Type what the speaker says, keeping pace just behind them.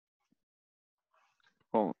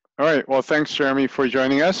All right. Well, thanks, Jeremy, for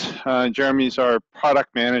joining us. Jeremy's our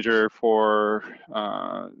product manager for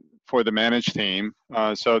the Manage team.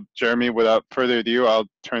 So, Jeremy, without further ado, I'll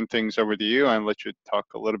turn things over to you and let you talk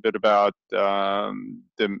a little bit about the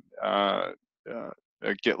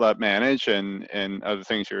GitLab Manage and other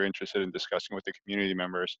things you're interested in discussing with the community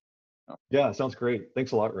members. Yeah, sounds great.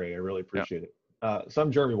 Thanks a lot, Ray. I really Yeah. appreciate it. So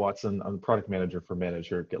I'm Jeremy Watson. I'm the product manager for Manage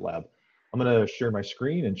here at GitLab. I'm going to share my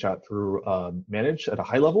screen and chat through Manage at a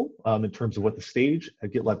high level in terms of what the stage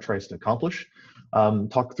at GitLab tries to accomplish.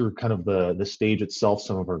 Talk through kind of the stage itself,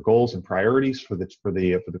 some of our goals and priorities for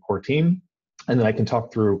the core team, and then I can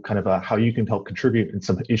talk through kind of how you can help contribute in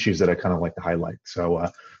some issues that I kind of like to highlight. So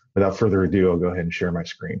without further ado, I'll go ahead and share my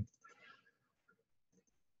screen.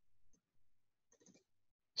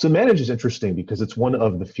 So Manage is interesting because it's one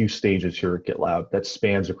of the few stages here at GitLab that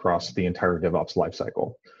spans across the entire DevOps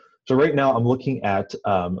lifecycle. So right now I'm looking at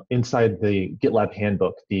inside the GitLab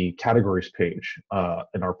handbook, the categories page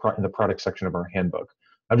in the product section of our handbook.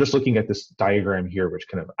 I'm just looking at this diagram here, which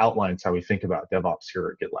kind of outlines how we think about DevOps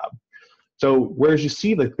here at GitLab. So whereas you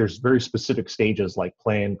see like there's very specific stages like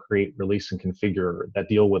plan, create, release, and configure that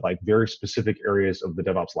deal with like very specific areas of the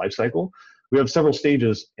DevOps lifecycle, we have several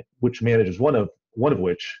stages which Manage is one of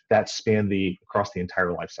which that span across the entire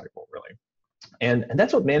lifecycle really. And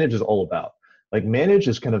that's what Manage is all about. Like Manage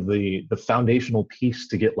is kind of the foundational piece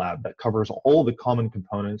to GitLab that covers all the common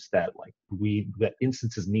components that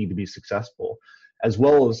instances need to be successful, as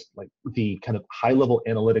well as like the kind of high level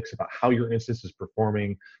analytics about how your instance is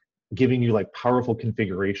performing, giving you like powerful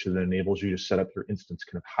configuration that enables you to set up your instance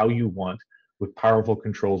kind of how you want with powerful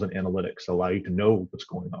controls and analytics that allow you to know what's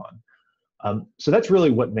going on. So that's really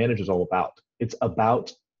what Manage is all about. It's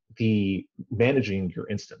about managing your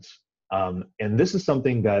instance. And this is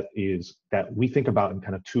something that we think about in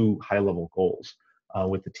kind of two high-level goals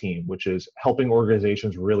with the team, which is helping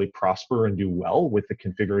organizations really prosper and do well with the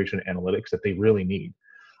configuration analytics that they really need,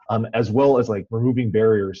 as well as like removing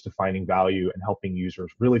barriers to finding value and helping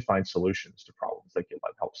users really find solutions to problems that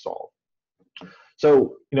GitLab helps solve.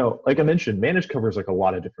 So, like I mentioned, Manage covers like a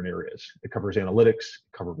lot of different areas. It covers analytics,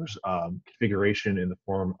 it covers configuration in the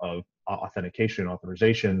form of authentication,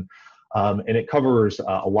 authorization, and it covers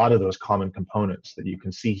a lot of those common components that you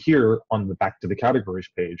can see here on the back to the categories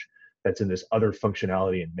page that's in this other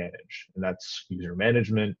functionality in Manage. And that's user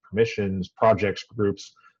management, permissions, projects,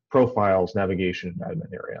 groups, profiles, navigation, and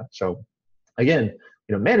admin area. So again,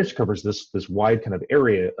 Manage covers this wide kind of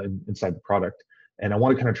area inside the product. And I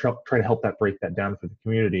want to kind of try to help break that down for the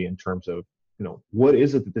community in terms of, what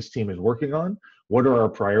is it that this team is working on? What are our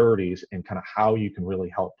priorities and kind of how you can really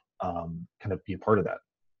help kind of be a part of that?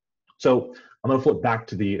 So I'm going to flip back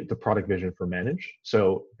to the product vision for Manage.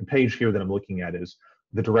 So the page here that I'm looking at is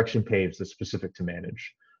the direction page that's specific to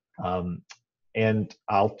Manage. And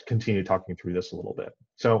I'll continue talking through this a little bit.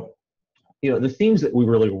 So, the themes that we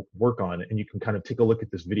really work on, and you can kind of take a look at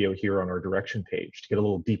this video here on our direction page to get a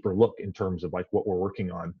little deeper look in terms of like what we're working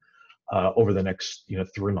on over the next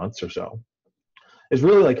 3 months or so, is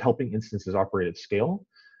really like helping instances operate at scale,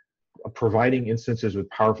 providing instances with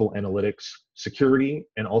powerful analytics, security,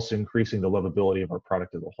 and also increasing the livability of our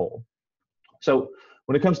product as a whole. So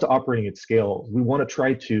when it comes to operating at scale, we want to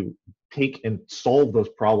try to take and solve those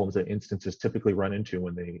problems that instances typically run into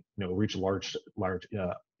when they reach large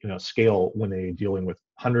scale, when they're dealing with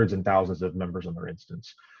hundreds and thousands of members on their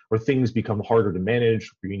instance, where things become harder to manage,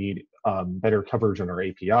 where you need better coverage on our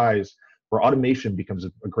APIs, where automation becomes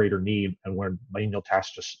a greater need, and where manual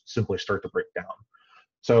tasks just simply start to break down.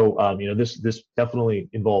 So this definitely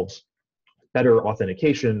involves better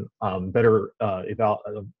authentication, better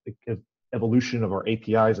evolution of our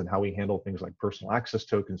APIs and how we handle things like personal access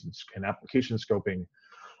tokens and application scoping,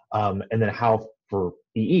 and then how for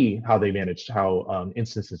EE, how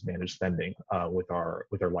instances manage spending with our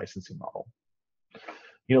licensing model.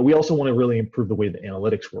 We also want to really improve the way the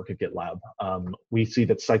analytics work at GitLab. We see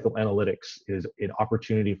that cycle analytics is an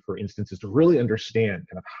opportunity for instances to really understand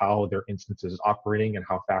kind of how their instance is operating and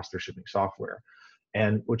how fast they're shipping software,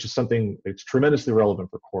 and which is something that's tremendously relevant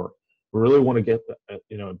for core. We really want to get,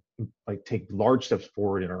 take large steps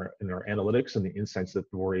forward in our analytics and the insights that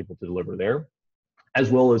we're able to deliver there, as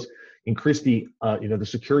well as increase the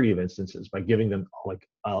security of instances by giving them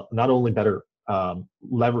not only better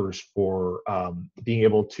levers for being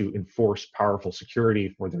able to enforce powerful security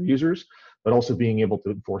for their users, but also being able to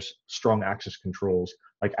enforce strong access controls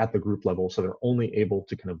like at the group level, so they're only able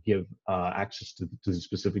to kind of give access to the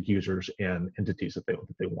specific users and entities that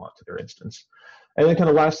they want to their instance. And then kind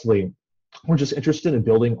of lastly, we're just interested in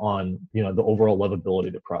building on the overall livability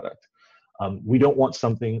of the product. We don't want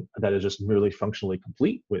something that is just merely functionally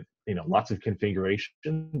complete with lots of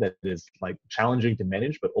configuration that is like challenging to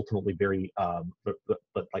manage, but ultimately very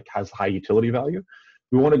but like has high utility value.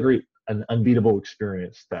 We want to create an unbeatable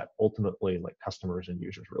experience that ultimately like customers and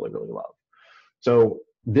users really, really love. So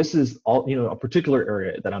this is all a particular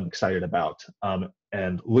area that I'm excited about,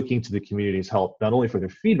 and looking to the community's help, not only for their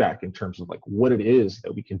feedback in terms of like what it is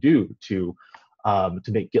that we can do to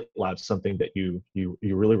make GitLab something that you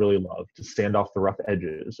really, really love, to stand off the rough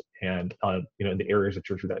edges and in the areas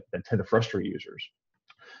that tend to frustrate users,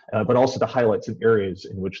 but also to highlight some areas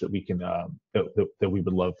in which that we can that we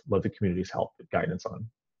would love the community's help and guidance on.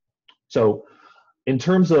 So in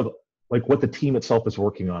terms of like what the team itself is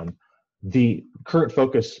working on, the current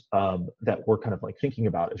focus that we're kind of like thinking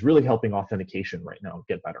about is really helping authentication right now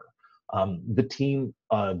get better. The team,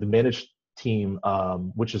 the managed team,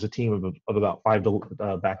 which is a team of about 5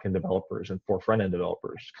 backend developers and 4 front-end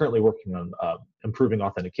developers, currently working on improving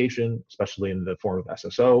authentication, especially in the form of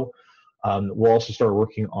SSO. We'll also start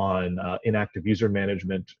working on inactive user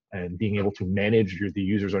management and being able to manage the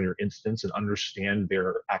users on your instance and understand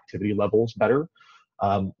their activity levels better.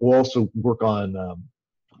 We'll also work on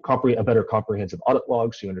a better comprehensive audit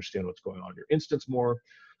log, so you understand what's going on in your instance more,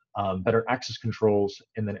 better access controls,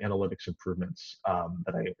 and then analytics improvements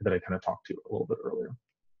that I kind of talked to a little bit earlier.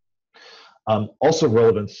 Also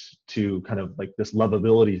relevance to kind of like this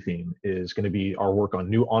lovability theme is going to be our work on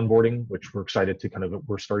new onboarding, which we're excited to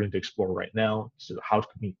we're starting to explore right now. So how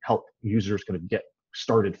can we help users kind of get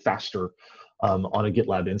started faster on a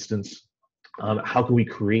GitLab instance? How can we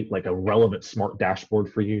create like a relevant smart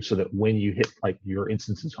dashboard for you so that when you hit like your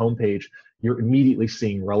instance's homepage, you're immediately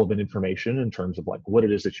seeing relevant information in terms of like what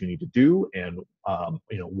it is that you need to do and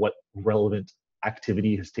what relevant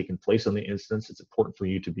activity has taken place on the instance. It's important for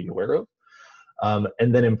you to be aware of.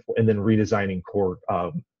 And then redesigning core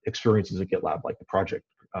experiences at GitLab, like the project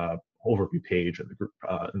overview page and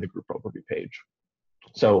the group overview page.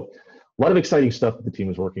 So a lot of exciting stuff that the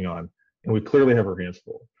team is working on, and we clearly have our hands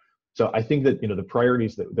full. So I think that the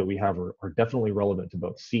priorities that we have are definitely relevant to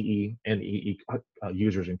both CE and EE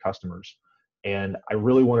users and customers. And I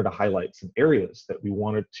really wanted to highlight some areas that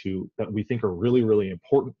we think are really, really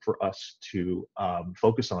important for us to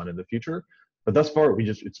focus on in the future. But thus far,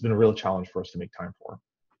 it's been a real challenge for us to make time for.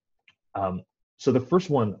 So the first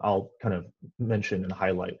one I'll kind of mention and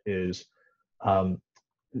highlight is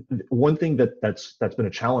one thing that's been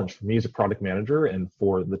a challenge for me as a product manager and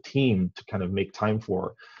for the team to kind of make time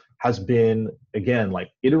for has been, again,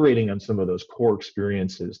 like iterating on some of those core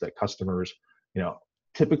experiences that customers,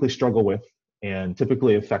 typically struggle with and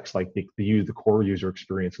typically affects like the core user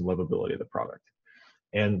experience and livability of the product.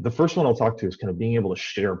 And the first one I'll talk to is kind of being able to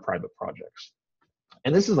share private projects.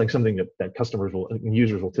 And this is like something that customers and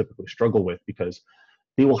users will typically struggle with because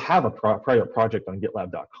they will have a private project on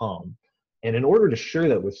GitLab.com. And in order to share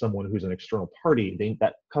that with someone who's an external party,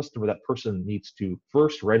 that person needs to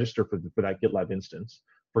first register for that GitLab instance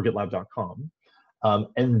for GitLab.com.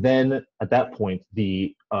 And then at that point,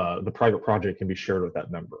 the private project can be shared with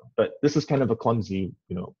that member. But this is kind of a clumsy,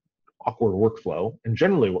 awkward workflow. And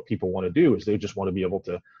generally what people want to do is they just want to be able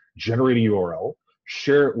to generate a URL,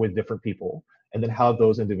 share it with different people, and then have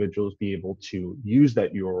those individuals be able to use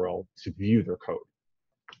that URL to view their code.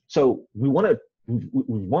 So we want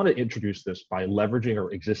to introduce this by leveraging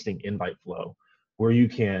our existing invite flow, where you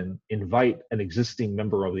can invite an existing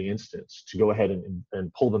member of the instance to go ahead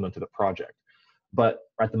and pull them into the project. But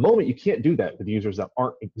at the moment, you can't do that with users that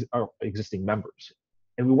aren't existing members.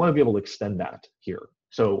 And we want to be able to extend that here.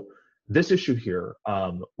 So this issue here,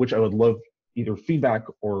 which I would love either feedback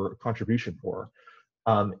or contribution for,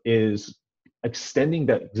 is extending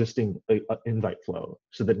that existing invite flow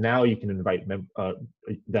so that now you can invite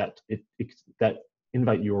that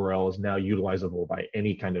invite URL is now utilizable by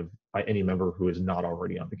any member who is not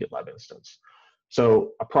already on the GitLab instance.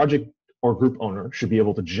 So a project or group owner should be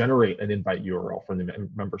able to generate an invite URL from the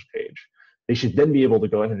members page. They should then be able to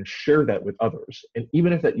go ahead and share that with others. And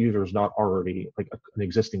even if that user is not already like an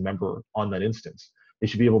existing member on that instance, they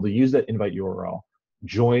should be able to use that invite URL,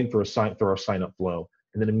 join through our sign up flow,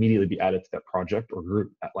 and then immediately be added to that project or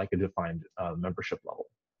group at like a defined membership level.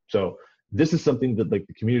 So this is something that like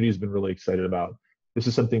the community has been really excited about. This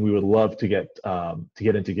is something we would love to get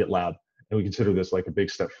into GitLab, and we consider this like a big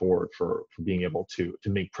step forward for being able to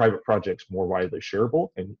make private projects more widely shareable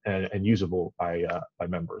and usable by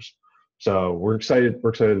members. So we're excited.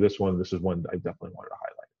 We're excited this one. This is one I definitely wanted to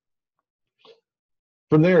highlight.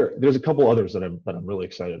 From there, there's a couple others that I'm really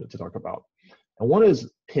excited to talk about, and one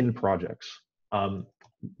is pinned projects.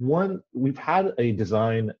 One, we've had a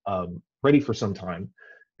design ready for some time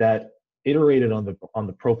that iterated on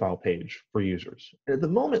the profile page for users. At the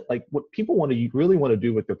moment, like what people really want to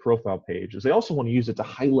do with their profile page is they also want to use it to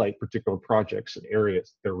highlight particular projects and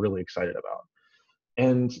areas they're really excited about.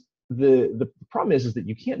 And the problem is that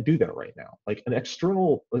you can't do that right now. Like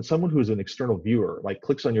someone who is an external viewer, like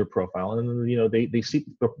clicks on your profile, and then, they see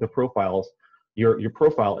the profiles, your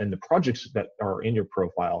profile and the projects that are in your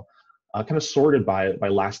profile, kind of sorted by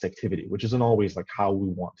last activity, which isn't always like how we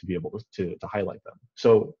want to be able to highlight them.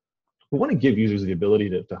 So we want to give users the ability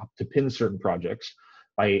to pin certain projects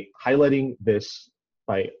by highlighting this,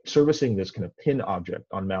 by servicing this kind of pin object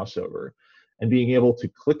on mouse over, and being able to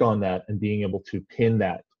click on that and being able to pin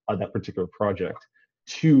that particular project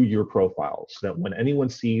to your profile, so that when anyone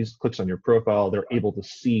clicks on your profile, they're able to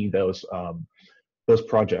see those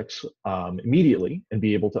projects immediately and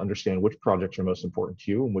be able to understand which projects are most important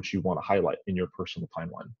to you and which you want to highlight in your personal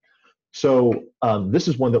timeline. So this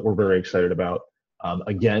is one that we're very excited about.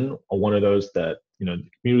 Again, one of those that the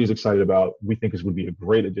community is excited about. We think would be a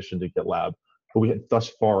great addition to GitLab, but we thus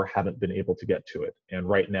far haven't been able to get to it. And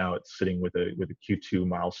right now, it's sitting with a Q2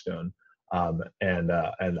 milestone,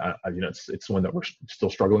 it's one that we're still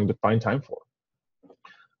struggling to find time for.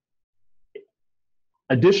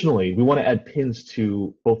 Additionally, we want to add pins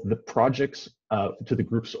to both the projects to the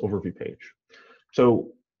group's overview page.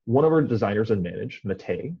 So one of our designers in Manage,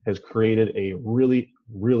 Matei, has created a really,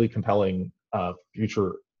 really compelling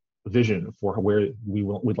future vision for where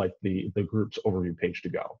we'd like the group's overview page to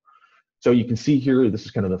go. So you can see here, this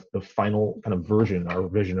is kind of the final kind of version, our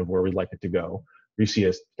vision of where we'd like it to go. You see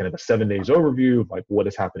a kind of a 7 days overview of like what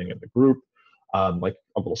is happening in the group, like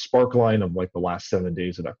a little spark line of like the last 7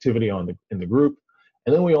 days of activity in the group.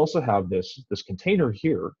 And then we also have this container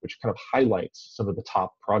here, which kind of highlights some of the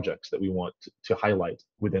top projects that we want to highlight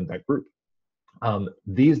within that group.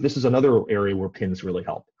 This is another area where pins really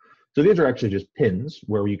help. So these are actually just pins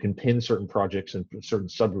where you can pin certain projects and certain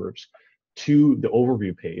subgroups to the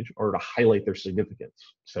overview page or to highlight their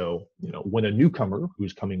significance. So when a newcomer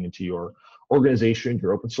who's coming into your organization,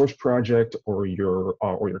 your open source project, or your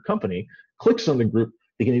company clicks on the group,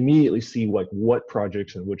 they can immediately see like what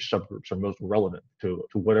projects and which subgroups are most relevant to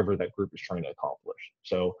whatever that group is trying to accomplish.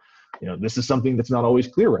 So, this is something that's not always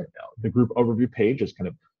clear right now. The group overview page is kind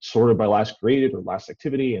of sorted by last created or last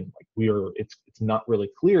activity, and like it's not really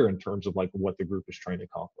clear in terms of like what the group is trying to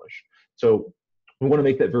accomplish. So we want to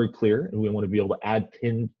make that very clear, and we want to be able to add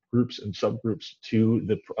pinned groups and subgroups to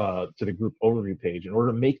the group overview page in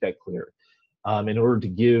order to make that clear, in order to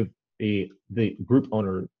give the group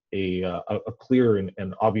owner a clear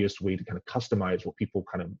and obvious way to kind of customize what people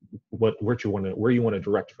where you want to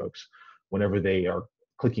direct folks whenever they are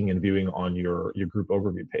clicking and viewing on your group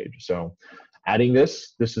overview page. So adding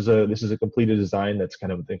this is a completed design that's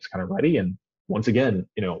kind of ready. And once again,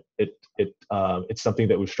 it's something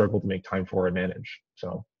that we've struggled to make time for and manage.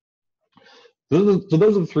 So those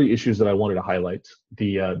are the three issues that I wanted to highlight: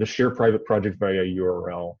 the share private project via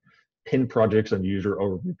URL, pin projects on user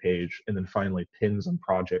overview page, and then finally pins on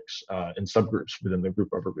projects and subgroups within the group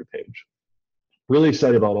overview page. Really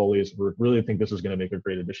excited about all these. We really think this is going to make a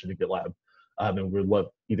great addition to GitLab, and we'd love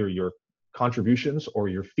either your contributions or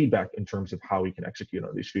your feedback in terms of how we can execute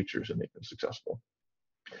on these features and make them successful.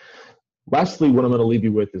 Lastly, what I'm going to leave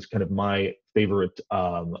you with is kind of my favorite,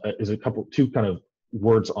 is two kind of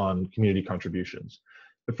words on community contributions.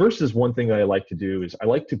 The first is one thing that I like to do is I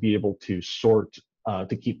like to be able to sort,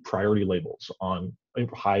 to keep priority labels on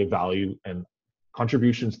high value and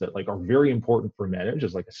contributions that like are very important for Manage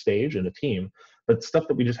as like a stage and a team, but stuff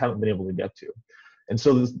that we just haven't been able to get to. And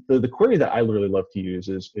so the query that I really love to use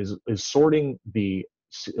is sorting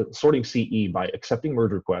CE by accepting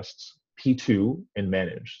merge requests, P2, and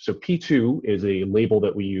Manage. So P2 is a label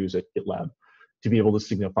that we use at GitLab to be able to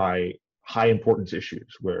signify high importance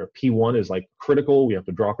issues, where P1 is like critical, we have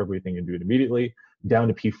to drop everything and do it immediately, down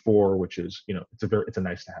to P4, which is, it's a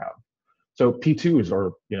nice to have. So P2s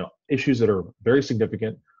are, issues that are very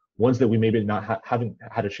significant, ones that we maybe haven't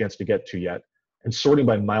had a chance to get to yet, and sorting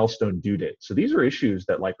by milestone due date. So these are issues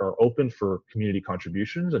that like are open for community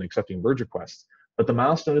contributions and accepting merge requests, but the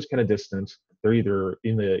milestone is kind of distant. They're either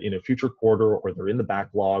in a future quarter, or they're in the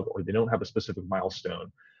backlog, or they don't have a specific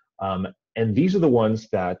milestone. And these are the ones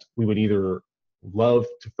that we would either love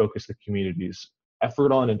to focus the community's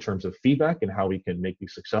effort on in terms of feedback and how we can make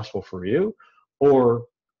these successful for you, or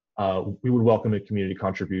we would welcome a community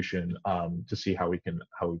contribution to see how we can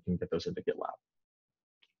get those into GitLab.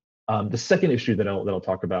 The second issue that I'll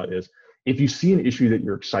talk about is if you see an issue that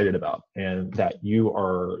you're excited about and that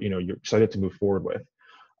you're excited to move forward with,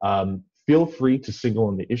 feel free to signal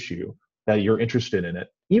in the issue that you're interested in it,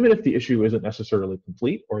 even if the issue isn't necessarily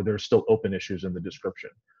complete or there's still open issues in the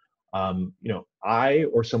description. I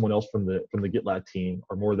or someone else from the GitLab team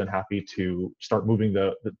are more than happy to start moving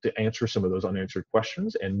to answer some of those unanswered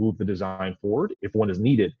questions and move the design forward if one is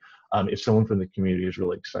needed. If someone from the community is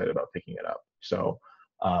really excited about picking it up. So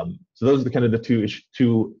those are the kind of the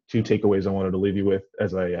two takeaways I wanted to leave you with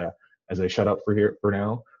as I shut up for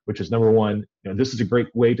now, which is number one, this is a great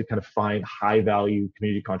way to kind of find high value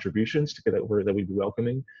community contributions that we'd be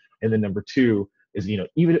welcoming. And then number two is,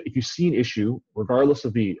 even if you see an issue, regardless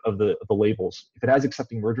of the labels, if it has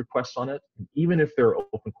accepting merge requests on it, even if there are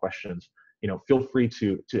open questions, feel free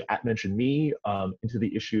to mention me into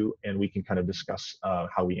the issue, and we can kind of discuss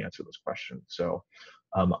how we answer those questions. So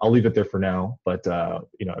I'll leave it there for now, but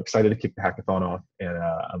excited to kick the hackathon off, and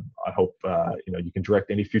I hope you can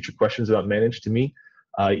direct any future questions about Manage to me,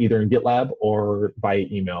 either in GitLab or via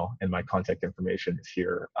email, and my contact information is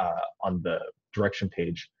here on the direction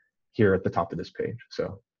page here at the top of this page.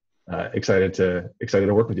 So excited to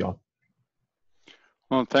work with y'all.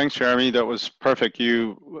 Well, thanks, Jeremy. That was perfect.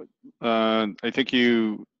 I think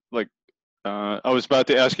I was about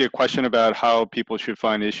to ask you a question about how people should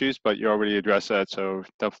find issues, but you already addressed that, so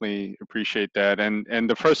definitely appreciate that. And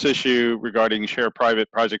the first issue regarding share private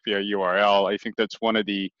project via URL, I think that's one of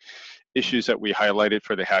the issues that we highlighted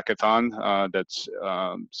for the hackathon.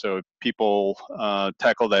 So if people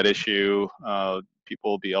tackle that issue,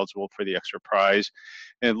 people will be eligible for the extra prize.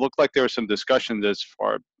 And it looked like there was some discussions as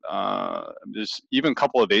far just even a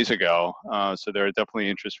couple of days ago. So there are definitely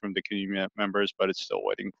interest from the community members, but it's still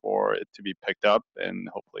waiting for it to be picked up, and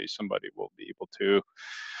hopefully somebody will be able to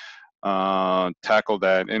tackle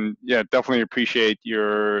that. And yeah, definitely appreciate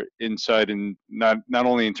your insight, and not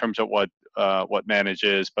only in terms of what Manage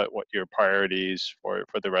is, but what your priorities for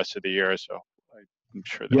the rest of the year. So I'm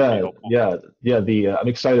sure that'll be helpful. I'm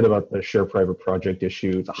excited about the share private project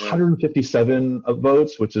issue. It's 157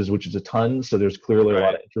 votes, which is a ton. So there's clearly a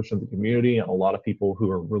lot of interest from the community and a lot of people who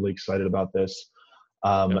are really excited about this.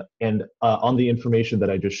 And on the information that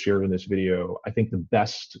I just shared in this video, I think the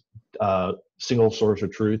best single source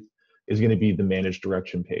of truth is going to be the Manage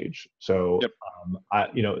direction page. So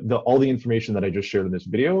all the information that I just shared in this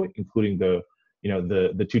video, including the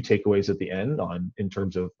two takeaways at the end in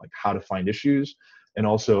terms of like how to find issues, and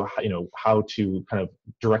also how to kind of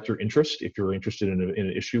direct your interest if you're interested in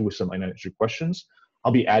an issue with some unanswered questions.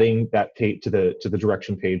 I'll be adding that to the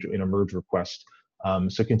direction page in a merge request.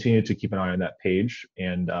 So continue to keep an eye on that page,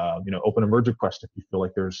 and open a merge request if you feel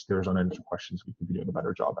like there's unanswered questions we could be doing a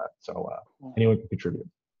better job at. So anyone can contribute.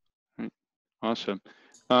 Awesome.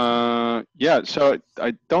 So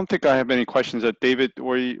I don't think I have any questions. David,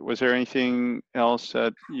 was there anything else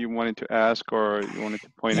that you wanted to ask or you wanted to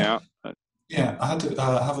point out? Yeah, I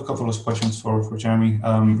have a couple of questions for Jeremy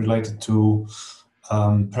related to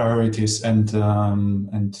priorities and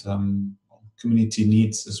community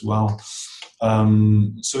needs as well.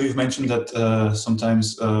 So you've mentioned that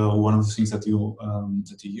sometimes one of the things that you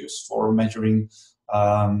use for measuring,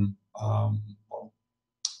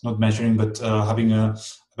 not measuring, but having a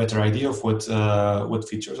better idea of what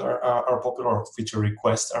features are popular or feature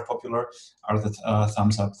requests are popular are the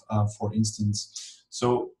thumbs up, for instance.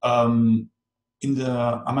 So I'm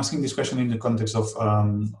asking this question in the context of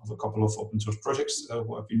a couple of open source projects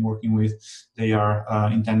who I've been working with. They are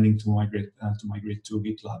intending to migrate to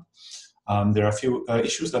GitLab. There are a few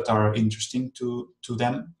issues that are interesting to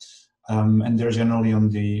them, and they're generally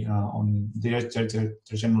they're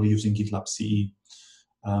generally using GitLab CE.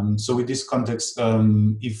 So with this context,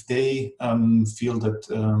 if they feel that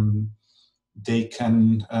they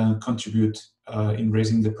can contribute in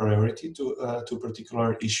raising the priority to a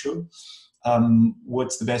particular issue,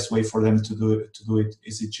 what's the best way for them to do it?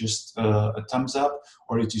 Is it just a thumbs up,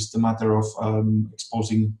 or is it just a matter of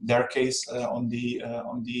exposing their case on the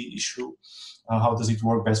issue? How does it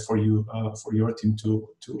work best for you, for your team to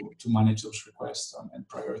manage those requests and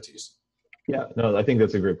priorities? Yeah, no, I think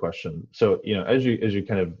that's a great question. So, as you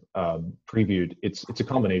kind of previewed, it's a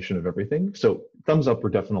combination of everything. So thumbs up are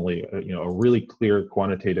definitely a really clear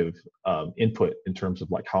quantitative input in terms of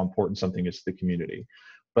like how important something is to the community.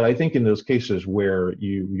 But I think in those cases where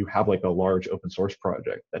you have like a large open source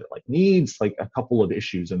project that like needs like a couple of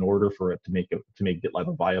issues in order for it to make GitLab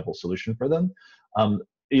a viable solution for them,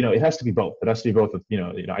 it has to be both. It has to be both,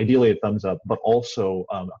 ideally a thumbs up, but also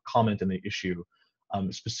a comment in the issue.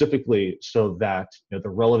 Specifically so that the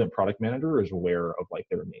relevant product manager is aware of like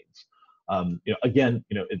their needs. Again,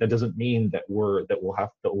 that doesn't mean that we'll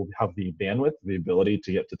have the bandwidth, the ability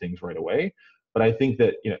to get to things right away. But I think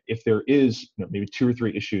that if there is maybe 2 or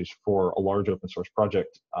 3 issues for a large open source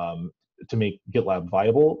project to make GitLab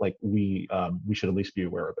viable, like we should at least be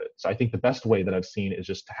aware of it. So I think the best way that I've seen is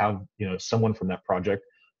just to have someone from that project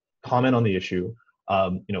comment on the issue,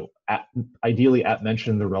 ideally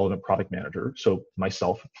mention the relevant product manager, so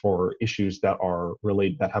myself, for issues that are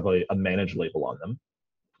related, that have a manage label on them,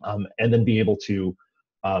 and then be able to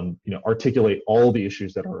articulate all the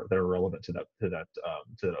issues that are relevant to that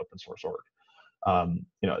open source org.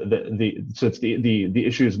 So it's the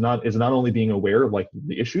issue is not only being aware of like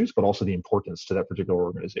the issues, but also the importance to that particular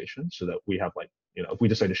organization, so that we have, like, if we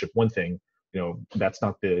decide to ship one thing, that's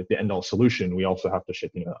not the end all solution. We also have to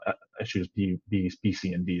ship issues B,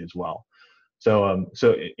 C, and D as well. So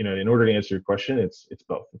in order to answer your question, it's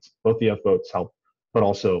both. It's both the F votes help, but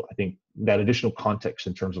also I think that additional context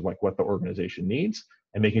in terms of like what the organization needs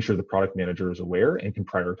and making sure the product manager is aware and can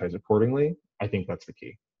prioritize accordingly. I think that's the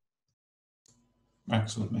key.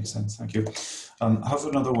 Excellent, makes sense. Thank you. I have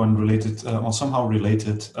another one related, or somehow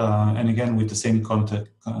related, and again with the same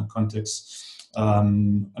context.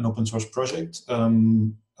 An open source project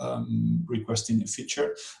requesting a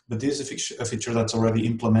feature, but this is a feature that's already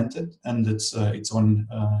implemented, and it's on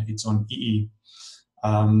EE.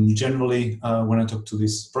 Generally, when I talk to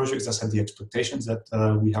these projects, I set the expectations that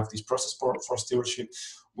we have this process for stewardship,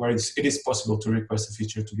 where it is possible to request a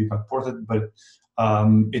feature to be backported, but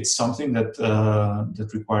it's something that that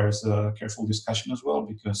requires careful discussion as well,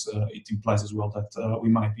 because it implies as well that we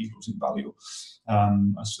might be losing value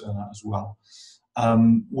as well.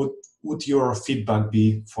 Would your feedback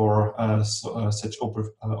be for such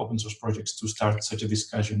open source projects to start such a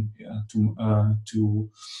discussion to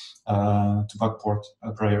backport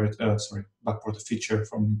backport a feature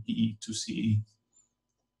from EE to CE?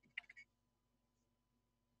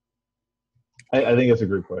 I think that's a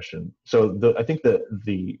great question. So I think that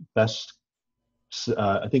the best,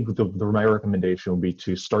 I think my recommendation would be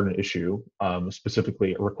to start an issue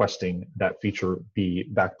specifically requesting that feature be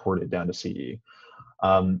backported down to CE.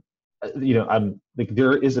 I'm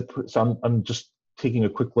just taking a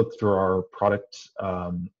quick look through our product,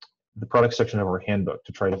 the product section of our handbook,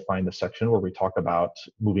 to try to find the section where we talk about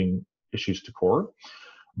moving issues to core.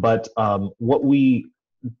 But what we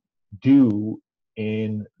do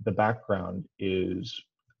in the background is,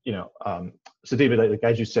 so David, like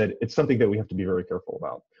as you said, it's something that we have to be very careful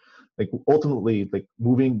about. Like ultimately, like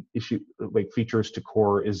moving features to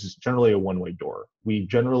core is generally a one-way door. We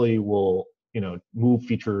generally will, move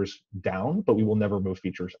features down, but we will never move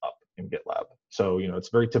features up in GitLab. So, it's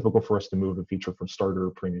very typical for us to move a feature from starter,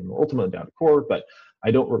 premium, or ultimate down to core, but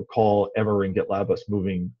I don't recall ever in GitLab us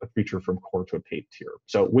moving a feature from core to a paid tier.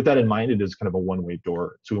 So with that in mind, it is kind of a one-way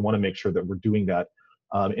door. So we want to make sure that we're doing that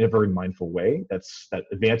in a very mindful way that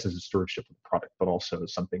advances the stewardship of the product, but also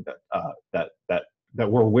is something that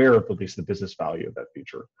we're aware of at least the business value of that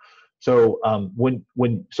feature. So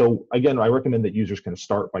so again, I recommend that users kind of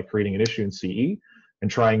start by creating an issue in CE and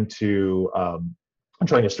trying to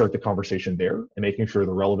start the conversation there and making sure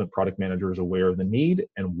the relevant product manager is aware of the need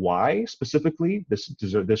and why specifically this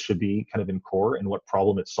should be kind of in core and what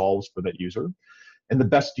problem it solves for that user. And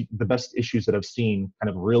the best issues that I've seen kind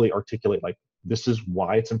of really articulate, like, this is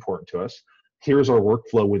why it's important to us. Here's our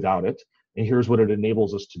workflow without it, and here's what it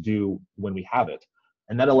enables us to do when we have it.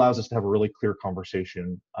 And that allows us to have a really clear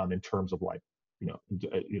conversation in terms of like,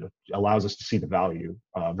 allows us to see the value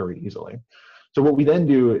very easily. So what we then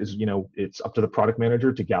do is, it's up to the product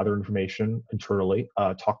manager to gather information internally,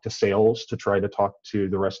 talk to sales to try to talk to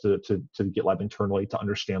the rest of to GitLab internally to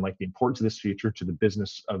understand like the importance of this feature to the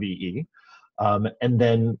business of EE. And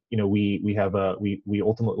then, we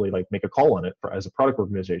ultimately like make a call on it as a product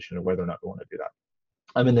organization and whether or not we want to do that.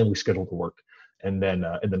 And then we schedule the work and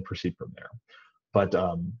then proceed from there. But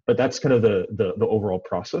that's kind of the overall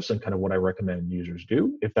process and kind of what I recommend users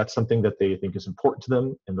do. If that's something that they think is important to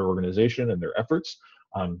them and their organization and their efforts,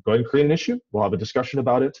 go ahead and create an issue. We'll have a discussion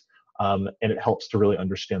about it. And it helps to really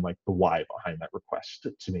understand like the why behind that request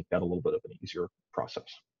to make that a little bit of an easier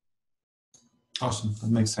process. Awesome, that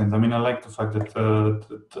makes sense. I mean, I like the fact that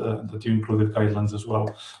that you included guidelines as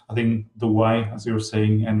well. I think the why, as you were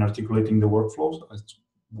saying, and articulating the workflows,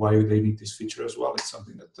 why they need this feature as well, it's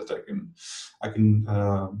something that I can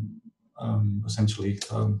essentially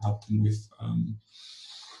help them with.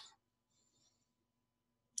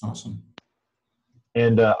 Awesome.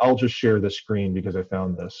 And I'll just share the screen because I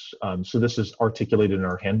found this. So this is articulated in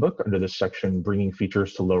our handbook under this section, bringing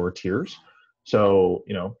features to lower tiers. So,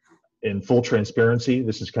 in full transparency,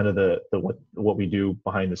 this is kind of what we do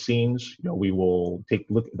behind the scenes. We will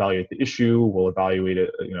evaluate the issue. We'll evaluate it,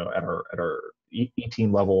 at our E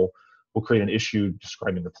team level. We'll create an issue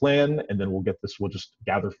describing the plan, and then we'll just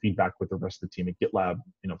gather feedback with the rest of the team at GitLab,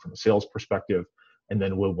 from a sales perspective, and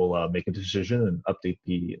then we'll make a decision and update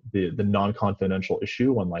the non-confidential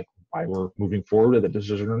issue on like why we're moving forward with the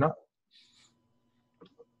decision or not.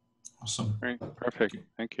 Awesome. Great. Perfect.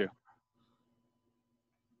 Thank you.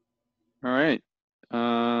 All right.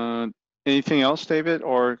 Anything else, David?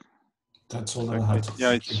 Or That's all that I had. yeah,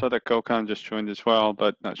 I Thank you. saw that Gokhan just joined as well,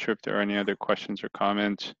 but not sure if there are any other questions or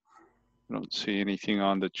comments. I don't see anything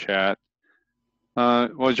on the chat.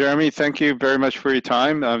 Well, Jeremy, thank you very much for your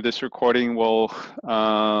time. This recording will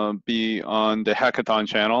be on the Hackathon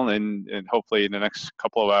channel and hopefully in the next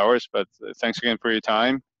couple of hours. But thanks again for your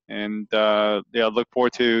time. And yeah, look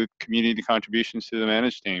forward to community contributions to the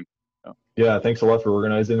Manage team. So, Yeah, thanks a lot for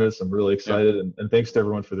organizing this. I'm really yeah. excited, and thanks to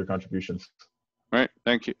everyone for their contributions. All right.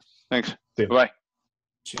 Thank you. Thanks. See you. Bye-bye.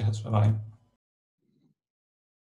 Cheers. Bye-bye.